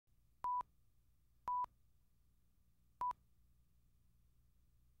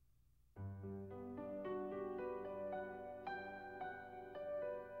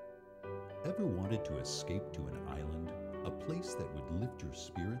Ever wanted to escape to an island, a place that would lift your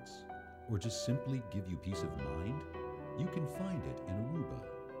spirits, or just simply give you peace of mind? You can find it in Aruba.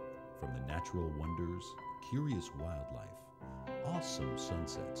 From the natural wonders, curious wildlife, awesome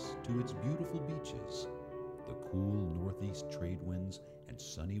sunsets, to its beautiful beaches, the cool northeast trade winds and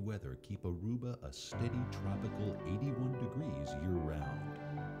sunny weather keep Aruba a steady tropical 81 degrees year-round.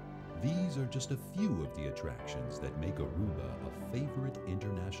 These are just a few of the attractions that make Aruba a favorite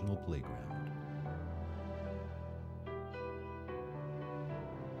international playground.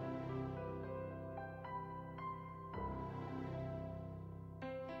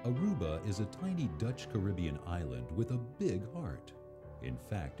 Aruba is a tiny Dutch Caribbean island with a big heart. In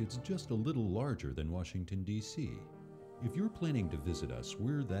fact, it's just a little larger than Washington, D.C. If you're planning to visit us,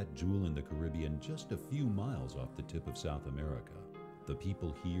 we're that jewel in the Caribbean just a few miles off the tip of South America. The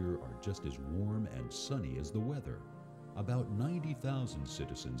people here are just as warm and sunny as the weather. About 90,000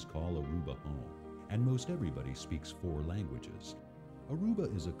 citizens call Aruba home, and most everybody speaks 4 languages.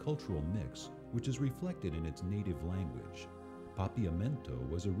 Aruba is a cultural mix, which is reflected in its native language. Papiamento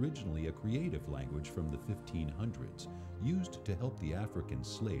was originally a creative language from the 1500s, used to help the African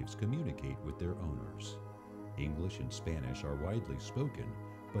slaves communicate with their owners. English and Spanish are widely spoken,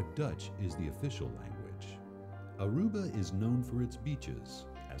 but Dutch is the official language. Aruba is known for its beaches,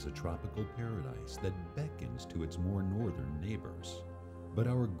 as a tropical paradise that beckons to its more northern neighbors. But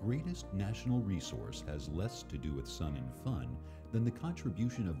our greatest national resource has less to do with sun and fun than the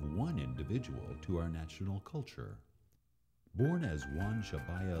contribution of one individual to our national culture. Born as Juan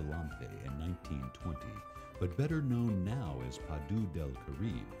Shabaya Lampe in 1920, but better known now as Padu del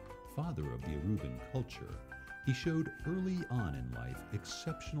Caribe, father of the Aruban culture, he showed early on in life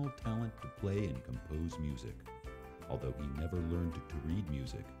exceptional talent to play and compose music. Although he never learned to read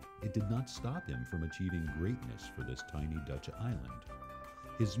music, it did not stop him from achieving greatness for this tiny Dutch island.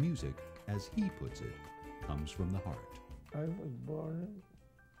 His music, as he puts it, comes from the heart. I was born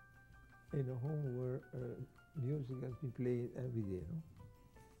in a home where music has been played every day.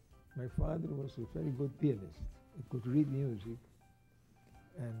 No? My father was a very good pianist. He could read music,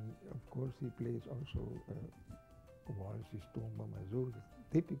 and of course he plays also waltzes, tomba, mazurkas,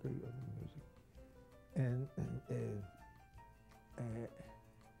 typical of music. And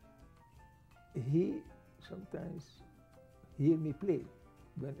he sometimes hear me play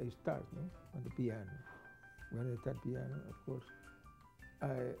when I start, no, on the piano. When I start piano, of course,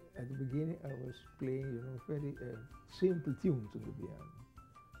 at the beginning I was playing, very simple tunes on the piano.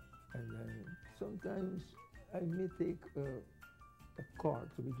 And sometimes I may take a chord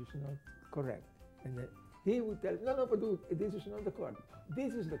which is not correct. And then he would tell, no, Padu, this is not the chord.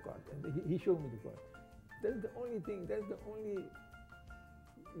 This is the chord. And he showed me the chord. That's the only thing, that's the only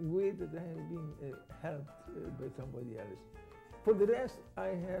way that I have been helped by somebody else. For the rest, I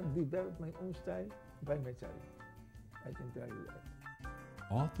have developed my own style by myself. I can tell you that.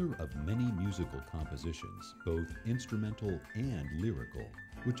 Author of many musical compositions, both instrumental and lyrical,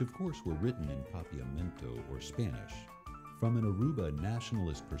 which of course were written in Papiamento or Spanish. From an Aruba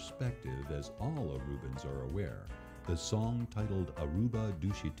nationalist perspective, as all Arubans are aware, the song titled Aruba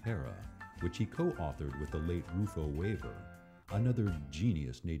Dushitera, which he co-authored with the late Rufo Weaver, another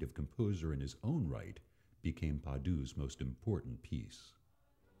genius native composer in his own right, became Padu's most important piece.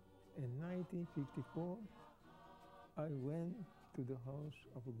 In 1954, I went to the house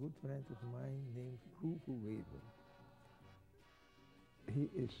of a good friend of mine named Rufo Weaver. He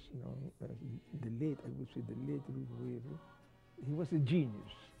is, the late Rufo Weaver. He was a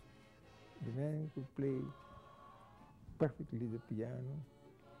genius. The man could play perfectly the piano,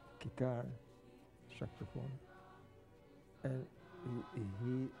 guitar, saxophone, and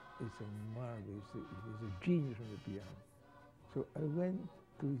he is a marvel. He's a genius on the piano. So I went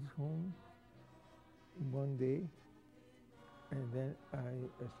to his home one day, and then I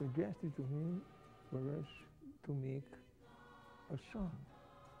suggested to him for us to make a song.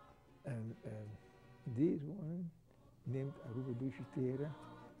 And this one, named Aruba Dushitera,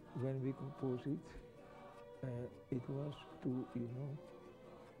 when we composed it was to,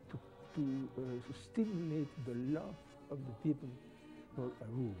 to stimulate the love of the people for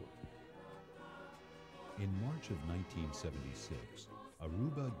Aruba. In March of 1976,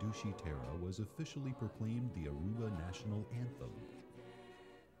 Aruba Dushitera was officially proclaimed the Aruba National Anthem.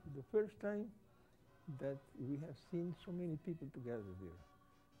 The first time that we have seen so many people together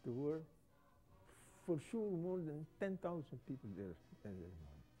there were for sure more than 10,000 people there at that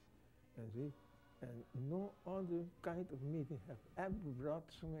moment. And no other kind of meeting have ever brought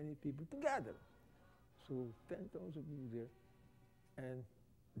so many people together. So 10,000 people there, and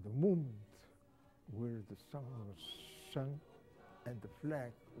the moment where the song was sung, and the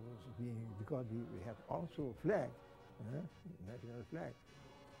flag was being, because we have also a flag, national flag,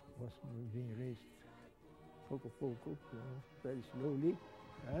 was being raised poco poco, very slowly.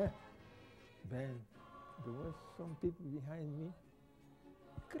 Then there was some people behind me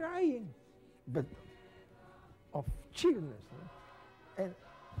crying, but of chillness. And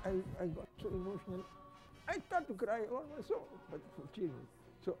I got so emotional, I started to cry all my soul, but for chillness.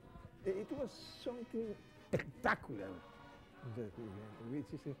 So it was something spectacular, which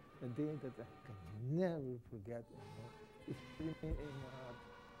is a day that I can never forget. It's remained in my heart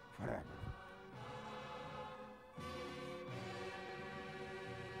forever.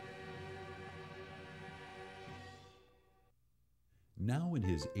 Now in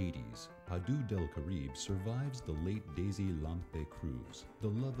his 80s, Padu del Caribe survives the late Daisy Lampe Cruz, the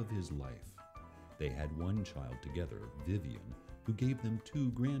love of his life. They had one child together, Vivian, who gave them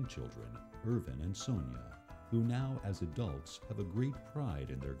 2 grandchildren, Irvin and Sonia, who now as adults have a great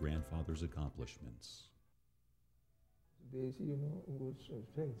pride in their grandfather's accomplishments. Daisy, was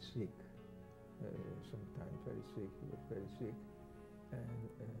very sick, sometimes very sick. She was very sick, and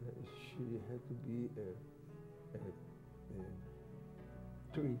she had to be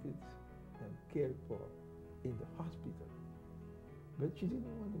treated and cared for in the hospital. But she didn't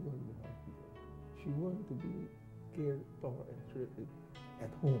want to go to the hospital. She wanted to be cared for and treated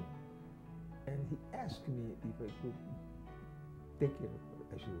at home. And he asked me if I could take care of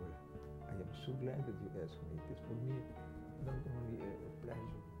her. I said, well, I am so glad that you asked me. It is for me not only a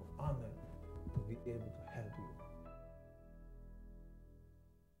pleasure, but honor to be able to help you.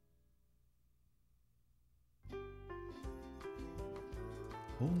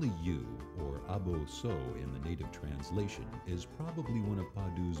 Only You, or Abo So in the native translation, is probably one of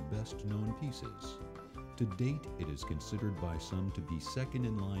Padu's best-known pieces. To date, it is considered by some to be second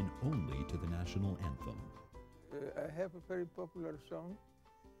in line only to the national anthem. I have a very popular song,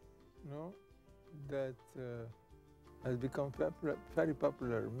 that has become very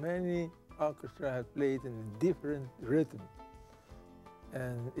popular. Many orchestras have played in a different rhythm,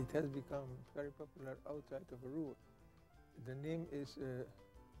 and it has become very popular outside of Aruba. The name is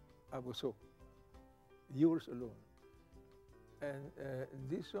Abo So, Yours Alone. And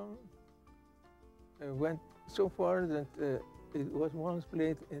this song went so far that it was once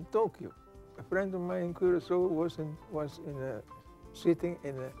played in Tokyo. A friend of mine in Curacao was sitting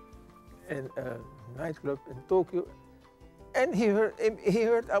in a nightclub in Tokyo, and he heard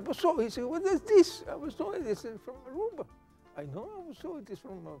Abo So. He said, "What is this? Abo So, it is from Aruba." I know Abo So. It is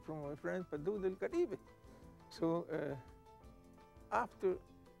from my friend Padu del Caribe. So after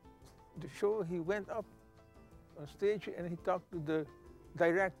the show, he went up on stage and he talked to the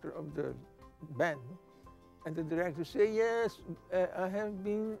director of the band. And the director said, "Yes, I have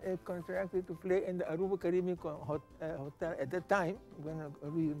been contracted to play in the Aruba Caribbean Hotel at that time, when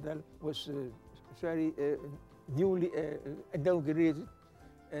Aruba was very newly inaugurated.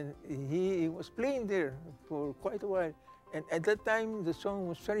 And he was playing there for quite a while. And at that time, the song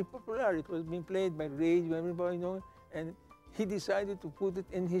was very popular. It was being played by radio, everybody knows, and he decided to put it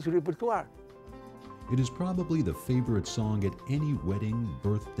in his repertoire." It is probably the favorite song at any wedding,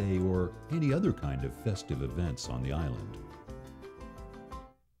 birthday, or any other kind of festive events on the island.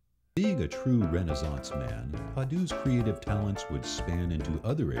 Being a true Renaissance man, Padu's creative talents would span into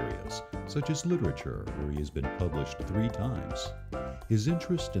other areas, such as literature, where he has been published 3 times. His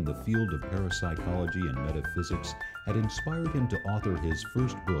interest in the field of parapsychology and metaphysics had inspired him to author his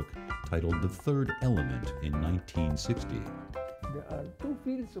first book, titled The Third Element, in 1960. There are 2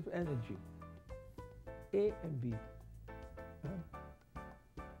 fields of energy, A and B.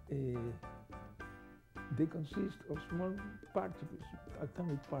 They consist of small particles,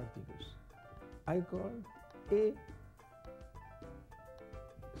 atomic particles. I call A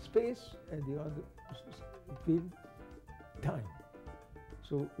space and the other field time.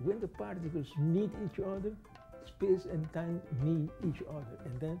 So when the particles meet each other, space and time meet each other.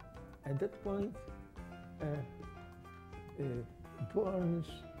 And then at that point borns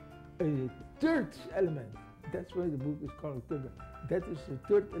a 3rd element. That's why the book is called third. That is the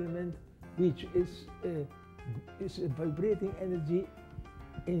 3rd element, which is a vibrating energy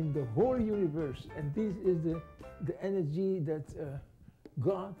in the whole universe. And this is the energy that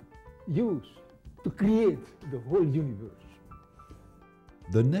God used to create the whole universe.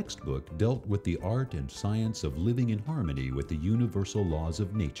 The next book dealt with the art and science of living in harmony with the universal laws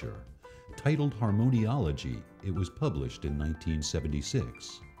of nature. Titled Harmoniology, it was published in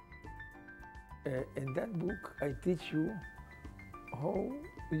 1976. In that book, I teach you how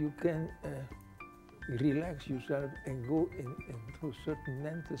you can relax yourself and go into a certain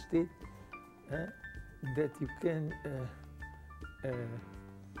mental state that you can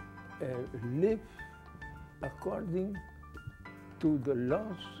live according to the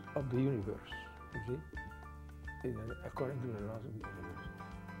laws of the universe, you see? According to the laws of the universe.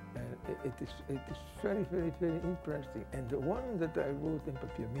 And it is very, very, very interesting. And the one that I wrote in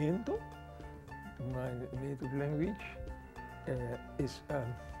Papiamento, my native language, is a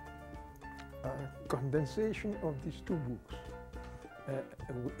condensation of these two books,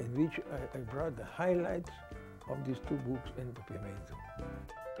 in which I brought the highlights of these two books in Papiamento.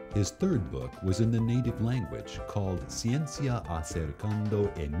 His third book was in the native language called Ciencia acercando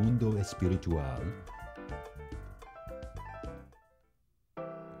el mundo espiritual.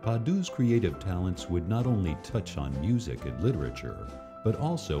 Padu's creative talents would not only touch on music and literature, but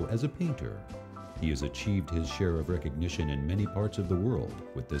also as a painter. He has achieved his share of recognition in many parts of the world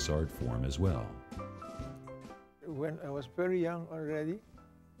with this art form as well. When I was very young already,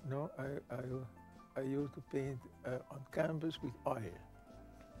 I used to paint on canvas with oil.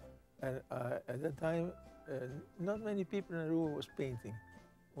 And at that time, not many people in Aruba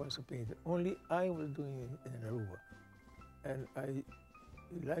was a painter. Only I was doing it in Aruba. And I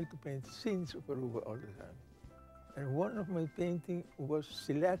like to paint scenes of Aruba all the time. And one of my paintings was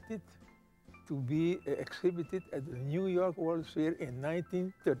selected to be exhibited at the New York World's Fair in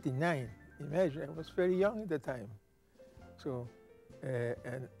 1939. Imagine, I was very young at the time. So,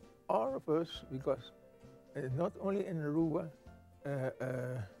 and all of us, because not only in Aruba,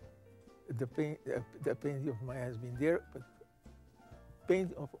 the painting of mine has been there, but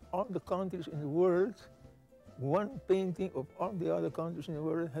painting of all the countries in the world, one painting of all the other countries in the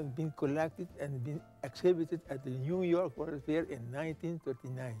world has been collected and been exhibited at the New York World Fair in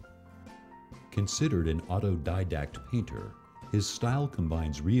 1939. Considered an autodidact painter, his style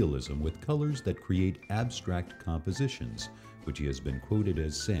combines realism with colors that create abstract compositions, which he has been quoted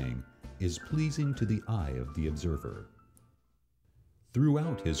as saying, is pleasing to the eye of the observer.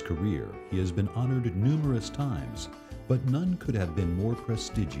 Throughout his career, he has been honored numerous times, but none could have been more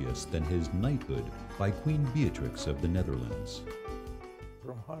prestigious than his knighthood by Queen Beatrix of the Netherlands.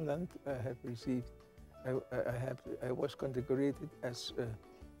 From Holland, I have received, I was condecorated as a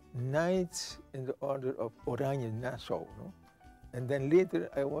knight in the Order of Oranje Nassau. No? And then later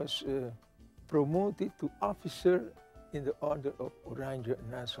I was promoted to officer in the Order of Oranje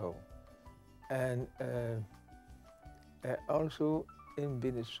Nassau. And also in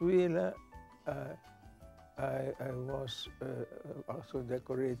Venezuela, I was also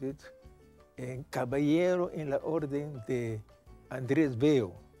decorated en Caballero en la Orden de Andrés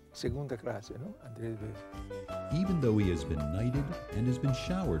Bello, segunda clase, no? Andrés Bello. Even though he has been knighted and has been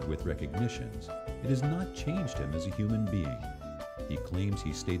showered with recognitions, it has not changed him as a human being. He claims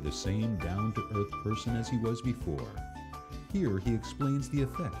he stayed the same down-to-earth person as he was before. Here he explains the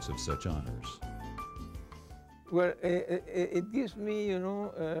effects of such honors. Well, it gives me, you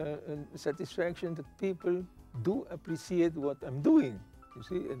know, satisfaction that people do appreciate what I'm doing, you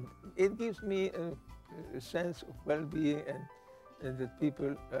see, and it gives me a sense of well-being and that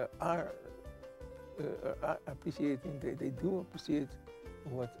people are appreciating, they do appreciate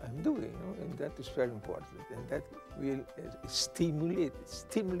what I'm doing, you know, and that is very important, and that will stimulate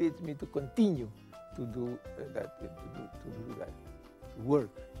me to continue to do that, to do that, to work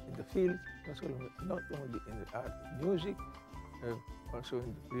in the field, not only in the art of music, also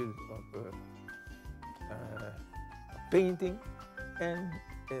in the field of painting and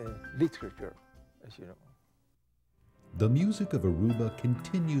literature, as you know. The music of Aruba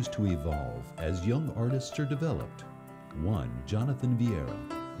continues to evolve as young artists are developed. One, Jonathan Vieira,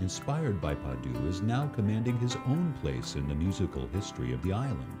 inspired by Padu, is now commanding his own place in the musical history of the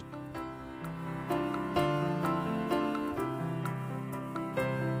island.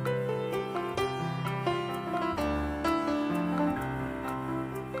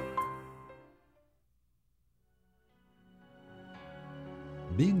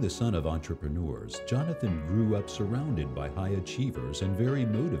 Being the son of entrepreneurs, Jonathan grew up surrounded by high achievers and very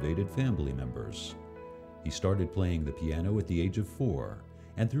motivated family members. He started playing the piano at the age of 4,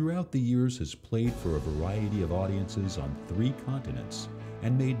 and throughout the years has played for a variety of audiences on 3 continents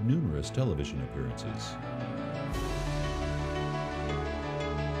and made numerous television appearances.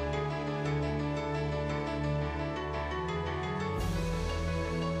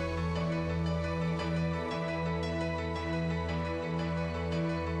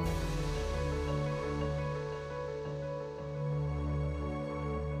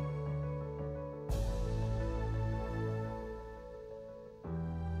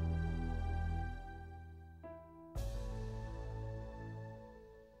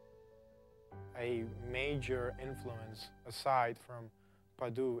 A major influence, aside from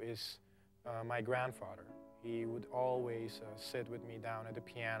Padu, is my grandfather. He would always sit with me down at the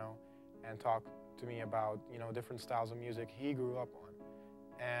piano and talk to me about, you know, different styles of music he grew up on.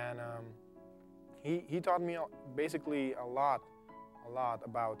 And he taught me basically a lot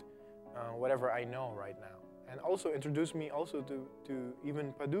about whatever I know right now. And also introduced me also to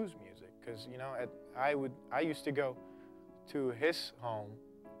even Padu's music, because, you know, I used to go to his home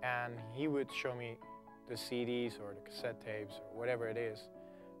and he would show me the CDs or the cassette tapes or whatever it is,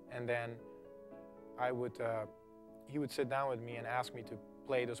 and then he would sit down with me and ask me to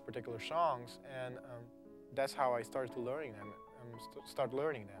play those particular songs, and that's how I started learning them.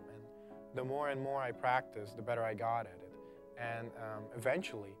 And the more and more I practiced, the better I got at it. And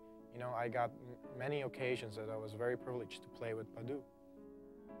eventually, you know, I got many occasions that I was very privileged to play with Padu.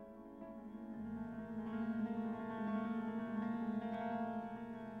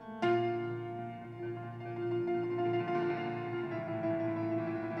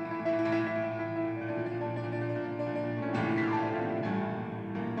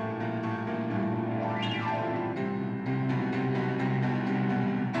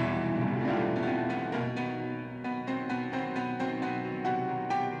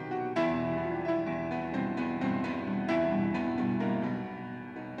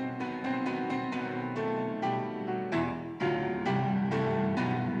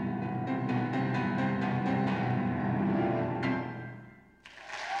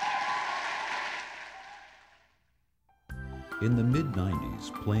 In the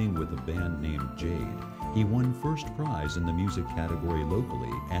mid-90s, playing with a band named Jade, he won first prize in the music category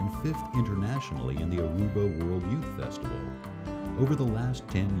locally and 5th internationally in the Aruba World Youth Festival. Over the last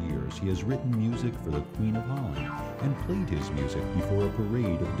 10 years, he has written music for the Queen of Holland and played his music before a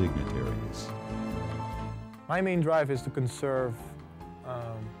parade of dignitaries. My main drive is to conserve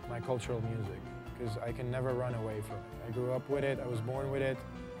my cultural music, because I can never run away from it. I grew up with it, I was born with it,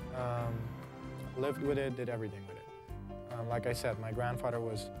 lived with it, did everything with it. Like I said, my grandfather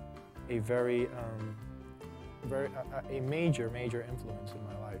was a major influence in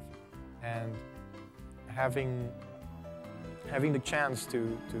my life, and having the chance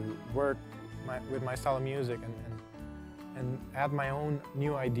to work with my style of music and add my own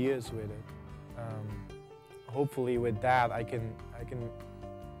new ideas with it. Hopefully, with that, I can you know,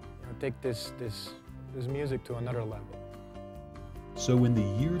 take this music to another level. So in the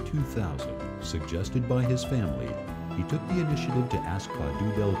year 2000, suggested by his family, he took the initiative to ask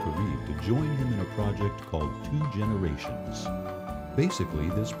Padu del Caribe to join him in a project called 2 Generations. Basically,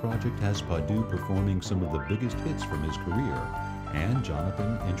 this project has Padu performing some of the biggest hits from his career, and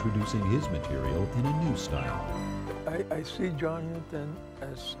Jonathan introducing his material in a new style. I see Jonathan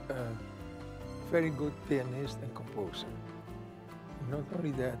as a very good pianist and composer. Not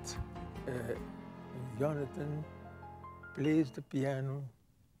only that, Jonathan plays the piano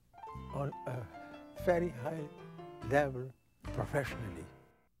on a very high level professionally.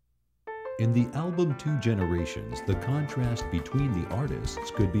 In the album 2 Generations, the contrast between the artists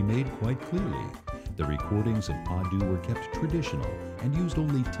could be made quite clearly. The recordings of Padu were kept traditional and used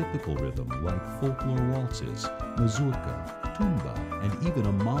only typical rhythm like folklore waltzes, mazurka, tumba, and even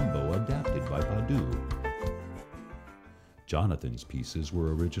a mambo adapted by Padu. Jonathan's pieces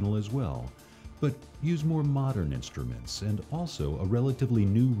were original as well, but use more modern instruments and also a relatively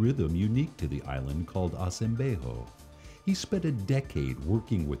new rhythm unique to the island called asembejo. He spent a decade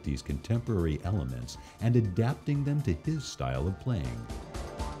working with these contemporary elements and adapting them to his style of playing.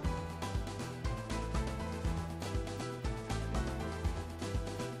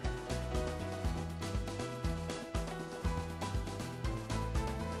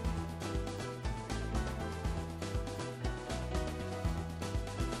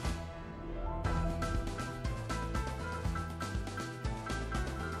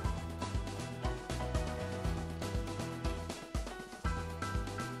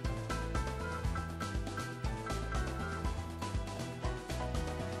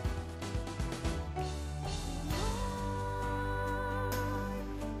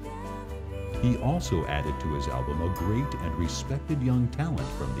 He also added to his album a great and respected young talent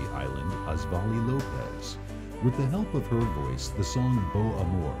from the island, Asvali Lopez. With the help of her voice, the song Bo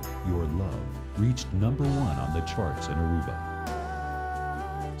Amor, Your Love, reached #1 on the charts in Aruba.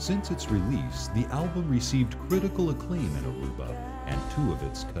 Since its release, the album received critical acclaim in Aruba, and 2 of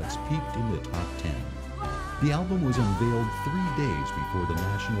its cuts peaked in the top 10. The album was unveiled 3 days before the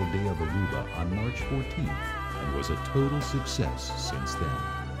National Day of Aruba on March 14th, and was a total success since then.